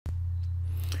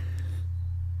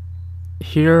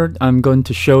Here I'm going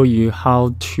to show you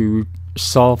how to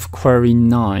solve query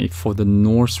 9 for the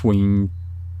Northwind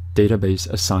database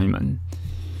assignment.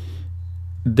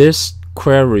 This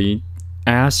query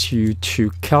asks you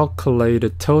to calculate the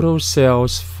total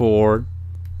sales for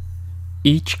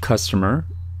each customer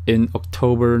in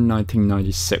October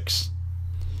 1996.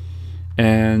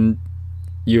 And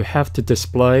you have to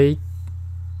display,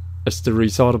 as the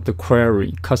result of the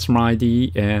query, customer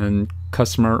ID and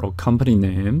customer or company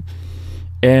name,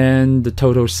 and the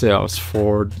total sales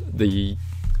for the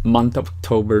month of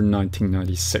October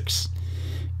 1996.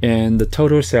 And the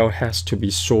total sale has to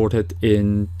be sorted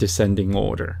in descending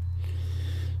order.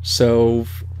 So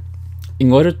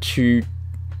in order to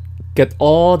get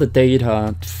all the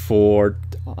data for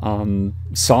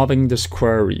solving this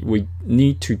query, we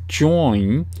need to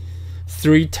join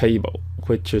three tables,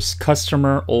 which is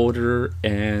customer, order,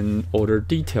 and order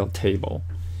detail table.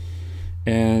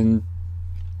 And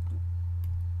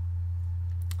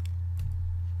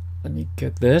let me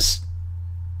get this.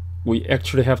 We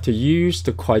actually have to use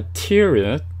the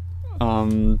criteria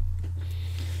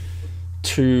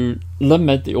to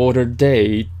limit the order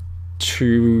date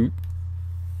to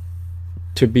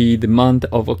be the month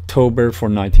of October for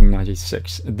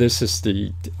 1996. This is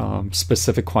the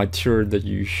specific criteria that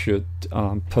you should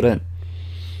put in.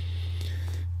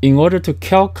 In order to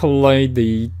calculate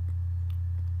the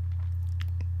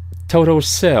total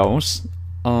sales,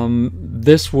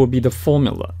 this will be the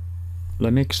formula.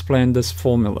 Let me explain this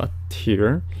formula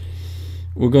here.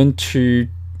 We're going to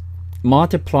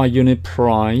multiply unit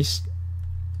price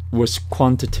with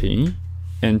quantity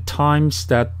and times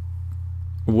that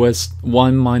with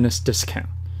 1 minus discount.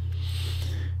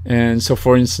 And so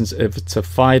for instance, if it's a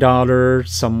 $5,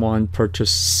 someone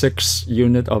purchased 6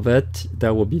 units of it,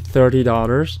 that will be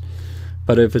 $30.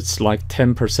 But if it's like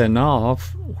 10%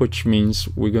 off, which means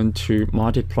we're going to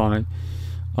multiply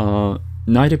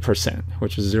 90%,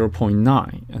 which is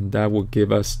 0.9, and that will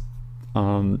give us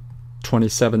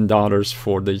 $27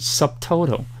 for the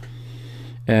subtotal.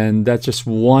 And that's just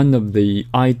one of the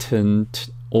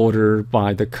items ordered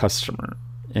by the customer.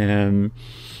 And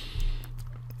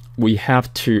we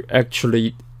have to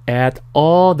actually add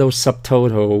all those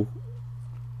subtotal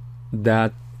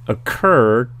that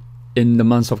occurred in the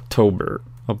month of October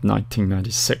of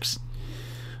 1996.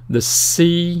 The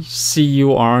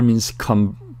CUR means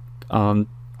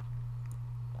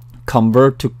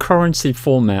convert to currency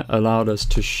format, allowed us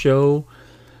to show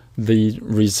the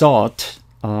result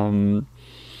in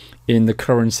the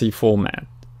currency format.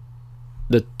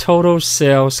 The total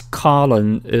sales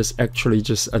column is actually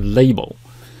just a label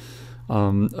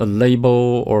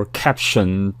or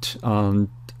caption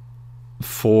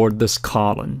for this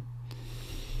column.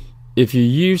 If you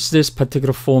use this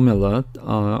particular formula,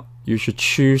 you should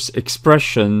choose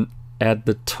expression at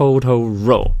the total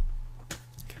row.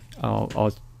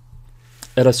 I'll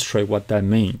illustrate what that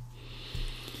means.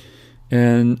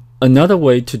 And another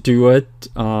way to do it,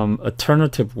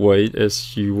 alternative way,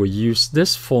 is you will use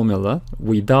this formula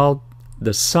without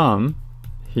the sum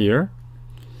here.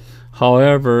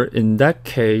 However, in that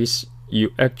case,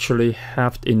 you actually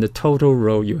have, in the total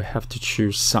row, you have to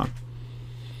choose sum.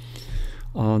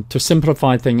 To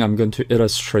simplify things, I'm going to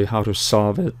illustrate how to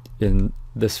solve it in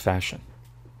this fashion.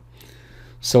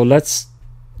 So let's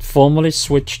formally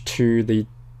switch to the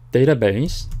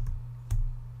database.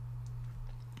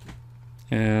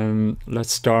 And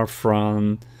let's start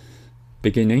from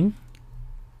beginning.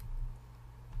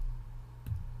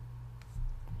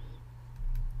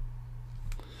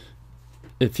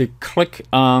 If you click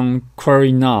on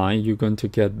query 9, you're going to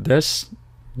get this.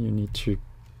 You need to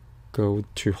go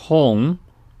to home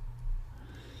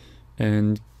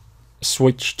and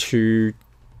switch to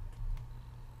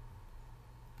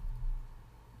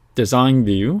design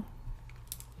view.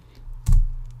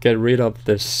 Get rid of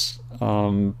this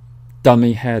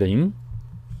dummy heading,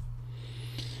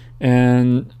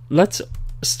 and let's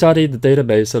study the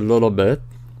database a little bit.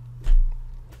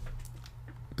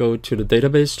 Go to the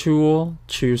database tool,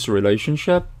 choose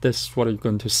relationship. This is what you're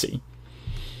going to see.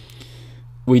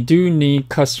 We do need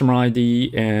customer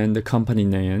ID and the company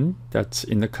name that's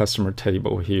in the customer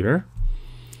table here.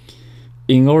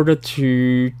 In order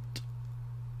to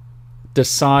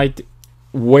decide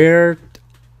where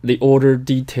the order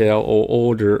detail or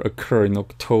order occur in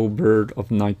October of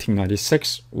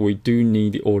 1996, we do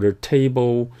need the order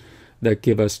table that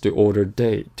give us the order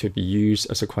date to be used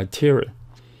as a criteria.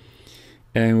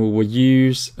 And we will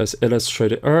use, as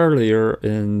illustrated earlier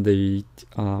in the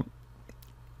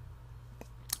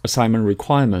assignment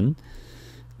requirement,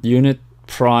 unit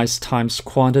price times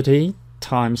quantity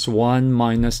times 1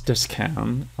 minus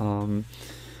discount,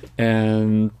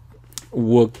 and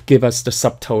will give us the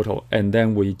subtotal, and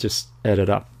then we just add it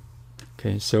up.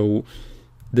 Okay, so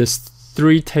these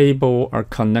three tables are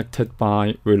connected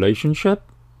by relationship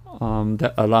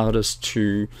that allowed us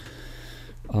to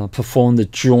perform the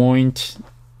joint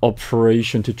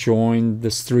operation to join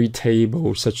these three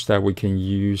tables such that we can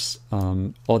use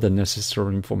all the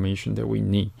necessary information that we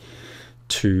need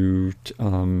to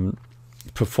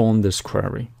perform this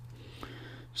query.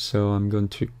 So I'm going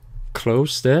to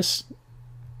close this,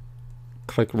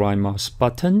 click right mouse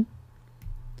button,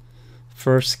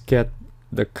 first get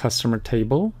the customer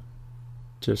table,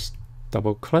 just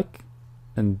double click,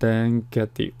 and then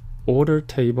get the order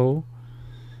table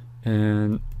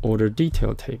and order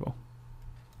detail table.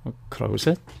 I'll close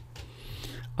it.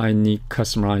 I need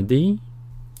customer ID,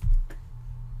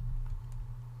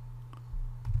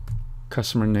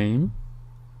 customer name,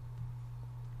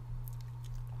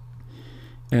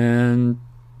 and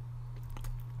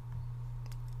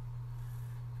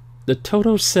the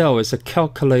total sale is a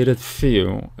calculated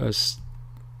field as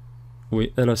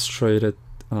we illustrated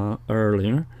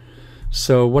earlier.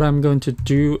 So what I'm going to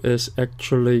do is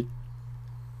actually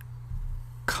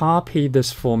copy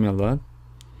this formula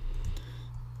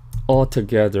all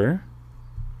together.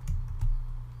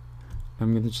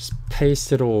 I'm going to just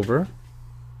paste it over.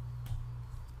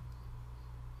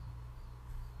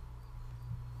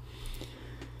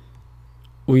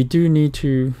 We do need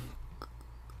to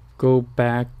go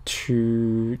back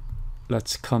to,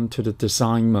 let's come to the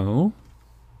design mode.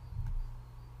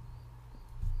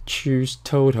 Choose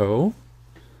total.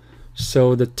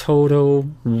 So the total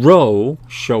row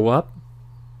show up.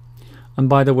 And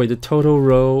by the way, the total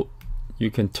row, you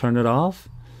can turn it off.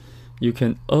 You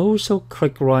can also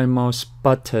click right mouse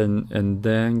button and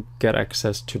then get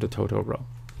access to the total row.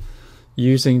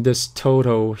 Using this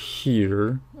total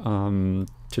here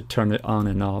to turn it on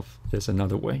and off is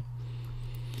another way.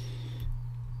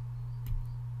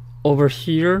 Over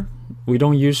here, we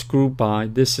don't use group by.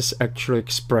 This is actually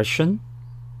expression.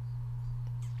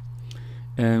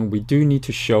 And we do need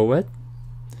to show it.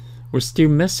 We're still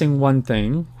missing one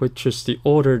thing, which is the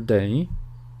order day.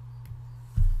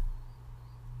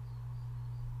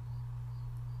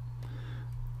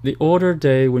 The order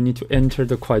day, we need to enter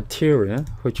the criteria,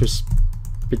 which is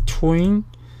between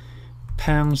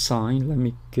pound sign. Let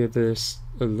me give this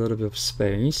a little bit of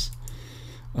space.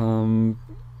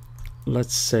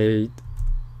 Let's say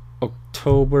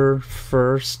October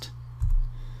 1st,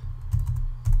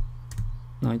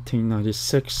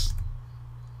 1996,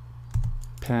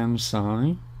 pound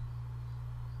sign,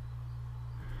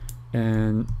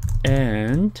 and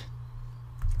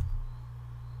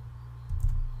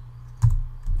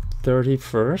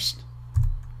 31st,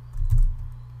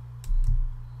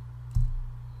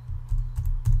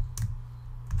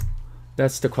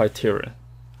 that's the criteria.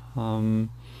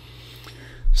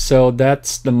 So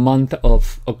that's the month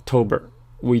of October.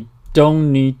 We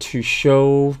don't need to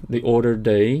show the order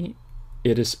day.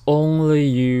 It is only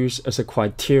used as a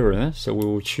criteria, so we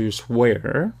will choose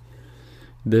where.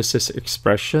 This is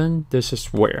expression, this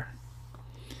is where.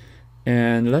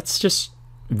 And let's just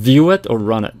view it or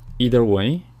run it, either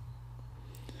way.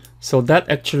 So that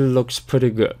actually looks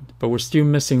pretty good, but we're still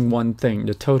missing one thing.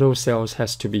 The total sales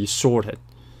has to be sorted.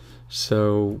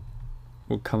 So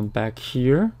we'll come back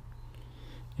here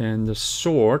and the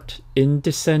sort in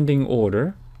descending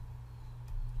order.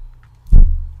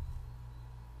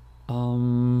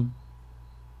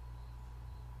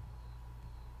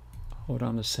 Hold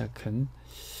on a second.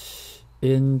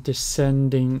 In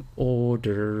descending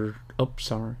order. Oops,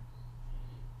 sorry.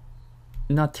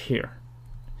 Not here.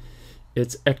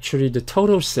 It's actually the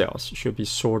total sales should be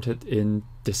sorted in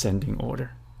descending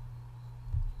order.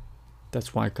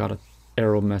 That's why I got an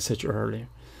error message earlier.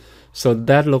 So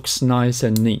that looks nice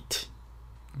and neat.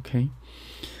 Okay.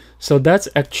 So that's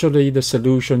actually the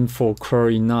solution for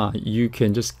query 9. You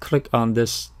can just click on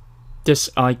this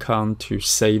icon to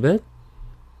save it.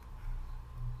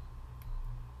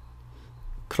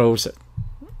 Close it.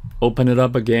 Open it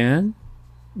up again.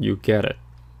 You get it.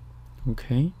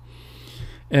 Okay.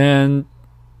 And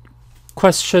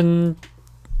question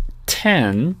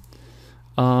 10,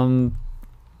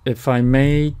 if I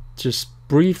may just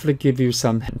briefly give you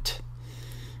some hint.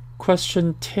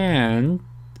 Question 10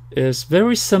 is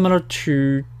very similar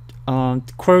to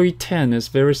query 10 is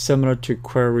very similar to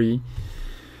query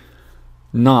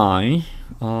 9.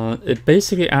 It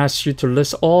basically asks you to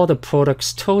list all the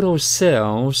product's total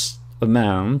sales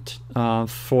amount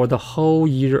for the whole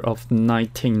year of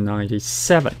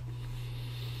 1997.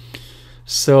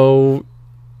 So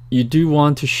you do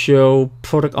want to show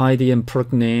product ID and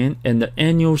product name and the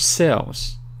annual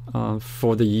sales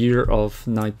for the year of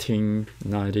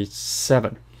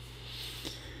 1997.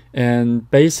 And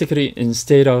basically,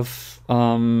 instead of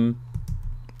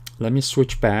let me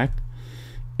switch back.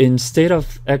 Instead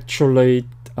of actually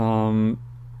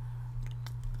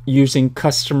using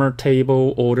customer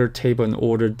table, order table, and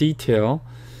order detail,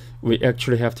 we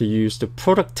actually have to use the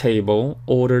product table,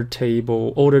 order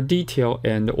detail,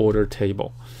 and order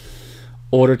table.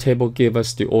 Order table give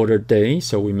us the order day,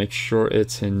 so we make sure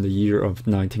it's in the year of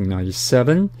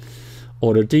 1997.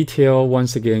 Order detail,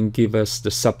 once again, give us the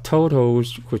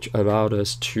subtotals, which allowed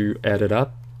us to add it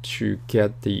up to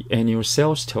get the annual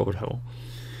sales total.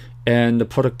 And the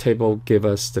product table give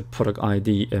us the product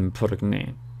ID and product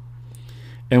name.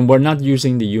 And we're not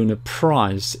using the unit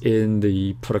price in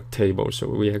the product table, so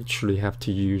we actually have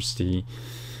to use the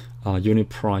unit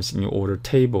price in the order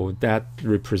table that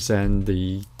represent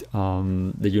the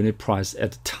unit price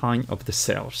at the time of the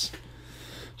sales.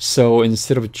 So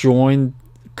instead of join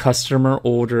customer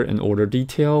order and order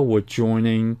detail, we're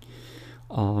joining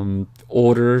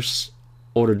orders,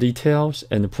 order details,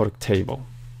 and the product table.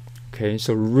 Okay,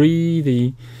 so read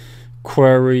the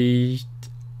query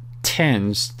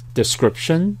 10's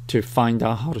description to find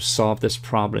out how to solve this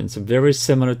problem. It's very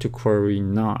similar to query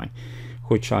 9,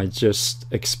 which I just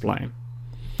explained.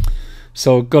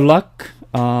 So good luck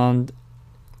on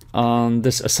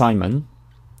this assignment.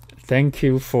 Thank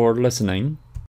you for listening.